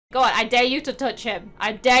Go on, I dare you to touch him.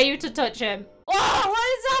 I dare you to touch him. Oh, what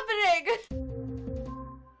is happening?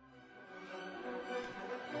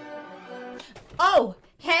 Oh,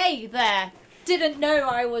 hey there. Didn't know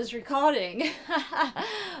I was recording.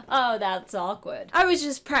 Oh, that's awkward. I was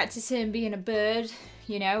just practicing being a bird,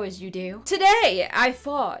 you know, as you do. Today, I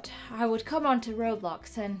thought I would come onto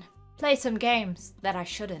Roblox and play some games that I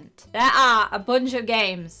shouldn't. There are a bunch of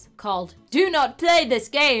games called Do Not Play This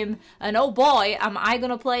Game, and oh boy, am I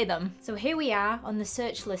gonna play them. So here we are on the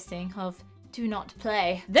search listing of Do Not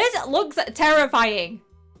Play. This looks terrifying.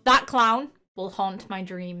 That clown will haunt my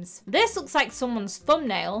dreams. This looks like someone's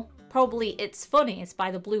thumbnail. Probably It's Funny. It's by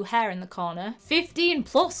the blue hair in the corner. 15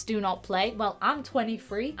 plus do not play. Well, I'm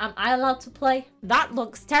 23. Am I allowed to play? That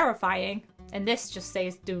looks terrifying. And this just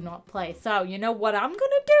says do not play. So you know what I'm gonna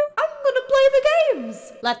do? I'm gonna play the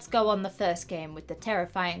games. Let's go on the first game with the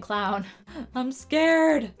terrifying clown. I'm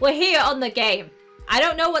scared. We're here on the game. I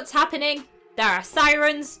don't know what's happening. There are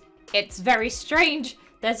sirens. It's very strange.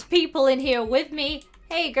 There's people in here with me.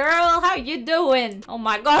 Hey girl, how you doing? Oh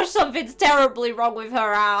my gosh, something's terribly wrong with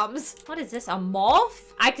her arms. What is this, a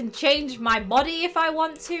morph? I can change my body if I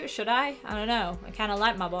want to. Should I? I don't know. I kind of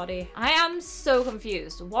like my body. I am so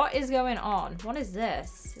confused. What is going on? What is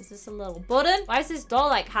this? Is this a little button? Why is this door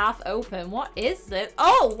like half open? What is this?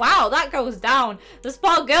 Oh wow, that goes down. This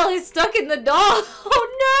poor girl is stuck in the door.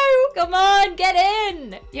 Oh no, come on, get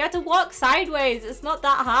in. You have to walk sideways. It's not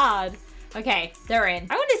that hard. Okay, they're in.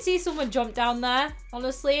 I want to see someone jump down there.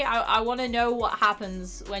 Honestly, I want to know what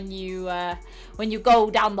happens when you go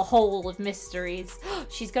down the hole of mysteries.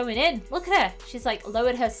 She's going in. Look at her. She's like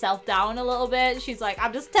lowered herself down a little bit. She's like,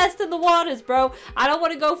 I'm just testing the waters, bro. I don't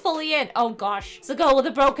want to go fully in. Oh gosh, it's a girl with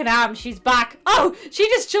a broken arm. She's back. Oh, she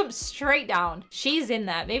just jumped straight down. She's in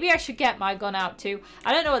there. Maybe I should get my gun out too.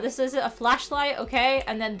 I don't know what this is. A flashlight, okay?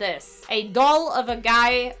 And then this, a doll of a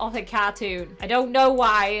guy off a cartoon. I don't know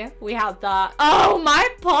why we have that. Oh, my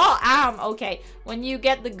poor arm. Okay, when you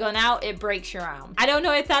get the gun out, it breaks your arm. I don't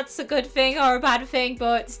know if that's a good thing or a bad thing,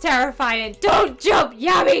 but it's terrifying. Don't jump,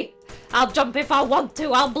 Yammy! I'll jump if I want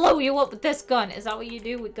to. I'll blow you up with this gun. Is that what you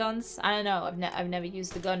do with guns? I don't know. I've never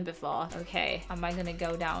used the gun before. Okay, am I gonna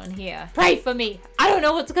go down here? Pray for me. I don't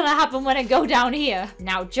know what's gonna happen when I go down here.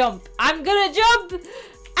 Now jump. I'm gonna jump.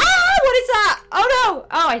 Ah, what is that? Oh no.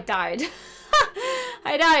 Oh, I died.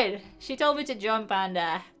 I died. She told me to jump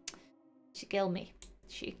and she killed me.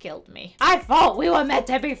 She killed me. I thought we were meant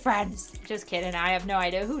to be friends. Just kidding. I have no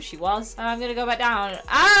idea who she was. I'm gonna go back down.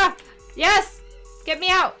 Ah! Yes! Get me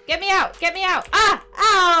out! Get me out! Get me out! Ah!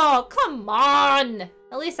 Oh! Come on!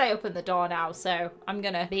 At least I opened the door now, so I'm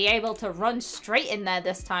gonna be able to run straight in there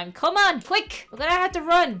this time. Come on! Quick! We're gonna have to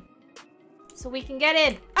run so we can get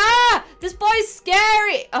in. Ah! This boy's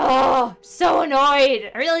scary! Oh! So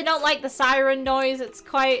annoyed! I really don't like the siren noise. It's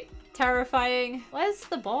quite terrifying. Where's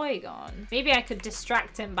the boy gone? Maybe I could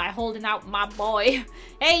distract him by holding out my boy.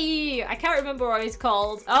 Hey, I can't remember what he's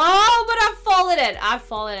called. Oh, but I've fallen in. I've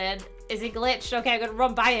fallen in. Is he glitched? Okay, I'm gonna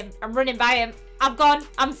run by him. I'm running by him. I've gone.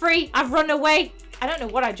 I'm free. I've run away. I don't know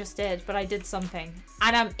what I just did, but I did something.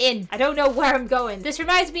 And I'm in. I don't know where I'm going. This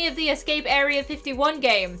reminds me of the Escape Area 51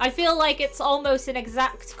 game. I feel like it's almost an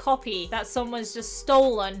exact copy that someone's just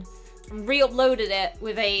stolen and re-uploaded it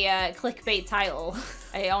with a clickbait title.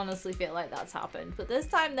 I honestly feel like that's happened. But this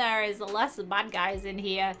time there is less bad guys in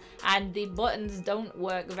here and the buttons don't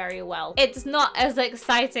work very well. It's not as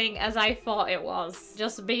exciting as I thought it was.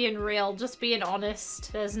 Just being real, just being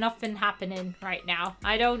honest. There's nothing happening right now.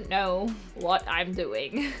 I don't know what I'm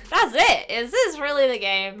doing. That's it. Is this really the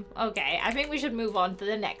game? Okay, I think we should move on to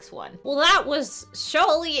the next one. Well, that was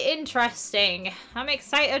surely interesting. I'm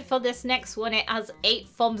excited for this next one. It has 8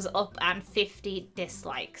 thumbs up and 50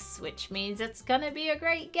 dislikes, which means it's gonna be a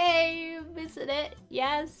great game, isn't it?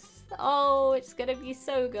 Yes. Oh, it's gonna be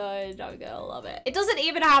so good. I'm gonna love it. It doesn't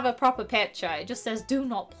even have a proper picture. It just says do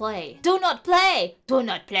not play. Do not play. Do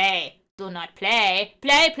not play. Do not play.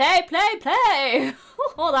 Play, play, play, play.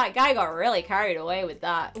 Oh, that guy got really carried away with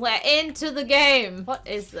that. We're into the game. What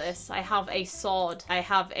is this? I have a sword. I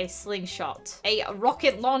have a slingshot. A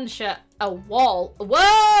rocket launcher. A wall.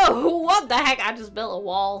 Whoa! What the heck? I just built a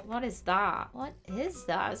wall. What is that? What is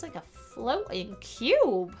that? It's like a floating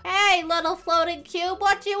cube. Hey, little floating cube,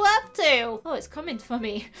 what you up to? Oh, it's coming for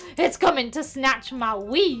me. It's coming to snatch my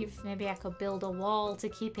weave. Maybe I could build a wall to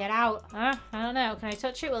keep it out. I don't know. Can I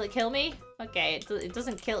touch it? Will it kill me? Okay, it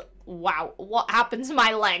doesn't kill. Wow, what happened to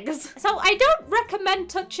my legs? So I don't recommend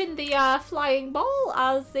touching the flying ball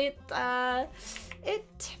as it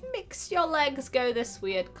makes your legs go this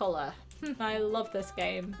weird color. I love this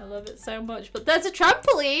game. I love it so much. But there's a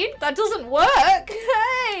trampoline that doesn't work.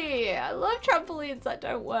 Hey, I love trampolines that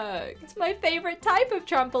don't work. It's my favorite type of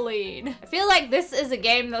trampoline. I feel like this is a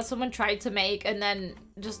game that someone tried to make and then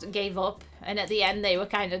just gave up. And at the end, they were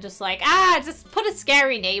kind of just like, just put a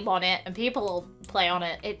scary name on it and people will play on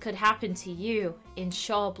it. It could happen to you in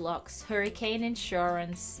RŌBLOX. Hurricane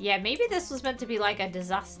insurance. Yeah, maybe this was meant to be like a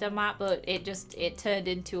disaster map, but it turned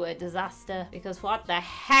into a disaster because what the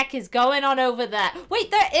heck is going on over there? Wait,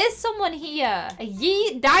 there is someone here.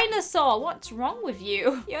 A dinosaur. What's wrong with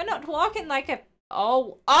you? You're not walking like a...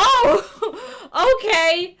 Oh,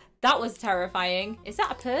 okay. That was terrifying. Is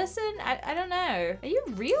that a person? I don't know. Are you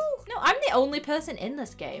real? No, I'm the only person in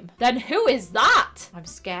this game. Then who is that? I'm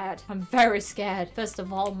scared. I'm very scared. First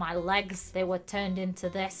of all, my legs, they were turned into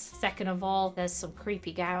this. Second of all, there's some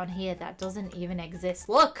creepy guy on here that doesn't even exist.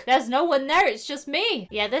 Look, there's no one there. It's just me.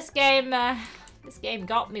 Yeah, this game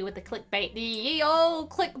got me with the clickbait. The old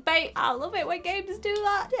clickbait. I love it when games do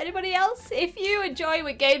that. Anybody else? If you enjoy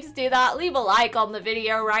when games do that, leave a like on the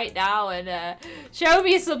video right now and show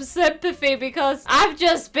me some sympathy because I've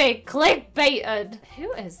just been clickbaited.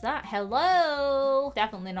 Who is that? Hello?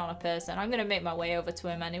 Definitely not a person. I'm gonna make my way over to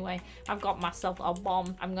him anyway. I've got myself a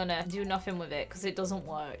bomb. I'm gonna do nothing with it because it doesn't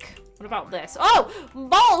work. What about this? Oh,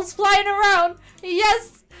 balls flying around.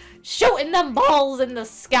 Yes. Shooting them balls in the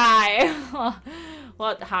sky.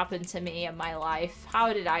 What happened to me in my life?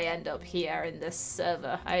 How did I end up here in this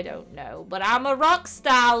server? I don't know. But I'm a rock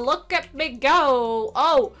star. Look at me go.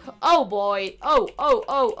 Oh boy.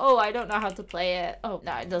 Oh, I don't know how to play it. Oh,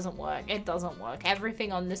 no, it doesn't work. It doesn't work.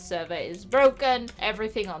 Everything on this server is broken.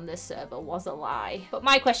 Everything on this server was a lie. But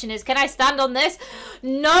my question is, can I stand on this?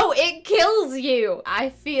 No, it kills you. I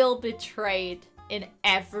feel betrayed in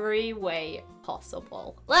every way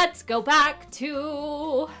possible. Let's go back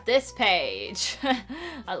to this page.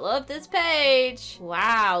 I love this page.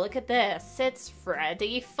 Wow, look at this. It's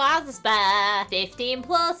Freddy Fazbear. 15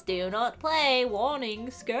 plus, do not play.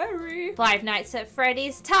 Warning, scary. 5 Nights at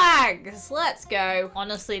Freddy's tags. Let's go.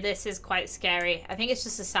 Honestly, this is quite scary. I think it's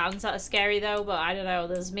just the sounds that are scary though, but I don't know.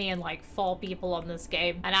 There's me and like 4 people on this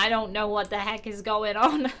game, and I don't know what the heck is going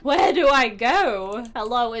on. Where do I go?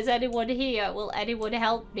 Hello, is anyone here? Will anyone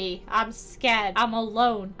help me? I'm scared. I'm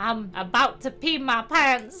alone. I'm about to pee my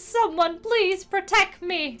pants. Someone please protect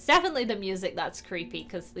me. It's definitely the music that's creepy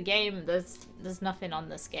because the game, there's nothing on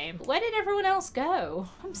this game. Where did everyone else go?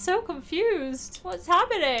 I'm so confused. What's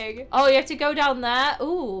happening? Oh, you have to go down there.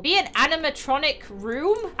 Ooh, be an animatronic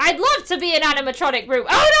room? I'd love to be an animatronic room.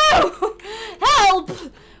 Oh no! Help!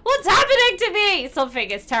 What's happening to me?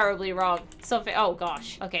 Something is terribly wrong. Something, oh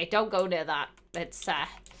gosh. Okay, don't go near that. It's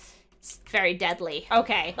very deadly.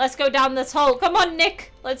 Okay, let's go down this hole. Come on,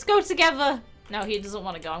 Nick. Let's go together. No, he doesn't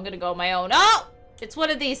want to go. I'm gonna go on my own. Oh! It's one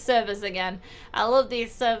of these servers again. I love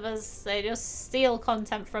these servers. They just steal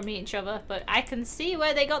content from each other, but I can see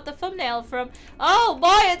where they got the thumbnail from. Oh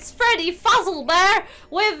boy, it's Freddy Fazbear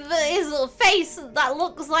with his face that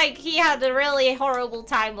looks like he had a really horrible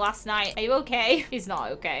time last night. Are you okay? He's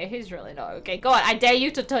not okay. He's really not okay. Go on, I dare you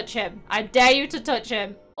to touch him. I dare you to touch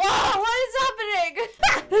him. Oh, what is happening?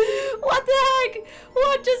 What the heck?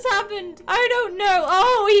 What just happened? I don't know.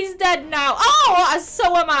 Oh, he's dead now. Oh,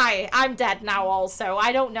 so am I. I'm dead now also.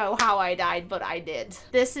 I don't know how I died, but I did.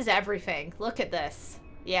 This is everything. Look at this.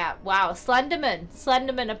 Yeah, wow. Slenderman.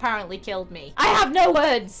 Slenderman apparently killed me. I have no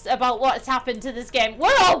words about what's happened to this game.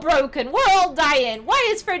 We're all broken. We're all dying. Why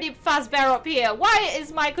is Freddy Fazbear up here? Why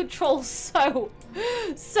is my control so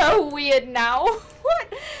weird now?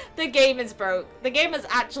 What? The game is broke. The game is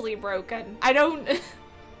actually broken. I don't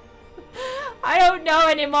know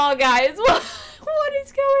anymore, guys. What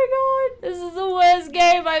is going on? This is the worst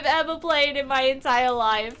game I've ever played in my entire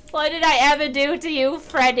life. What did I ever do to you,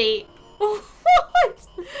 Freddy? What?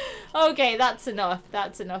 Okay, that's enough.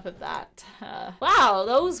 That's enough of that. Wow,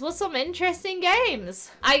 those were some interesting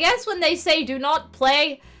games. I guess when they say do not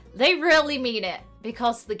play, they really mean it.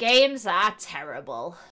 Because the games are terrible.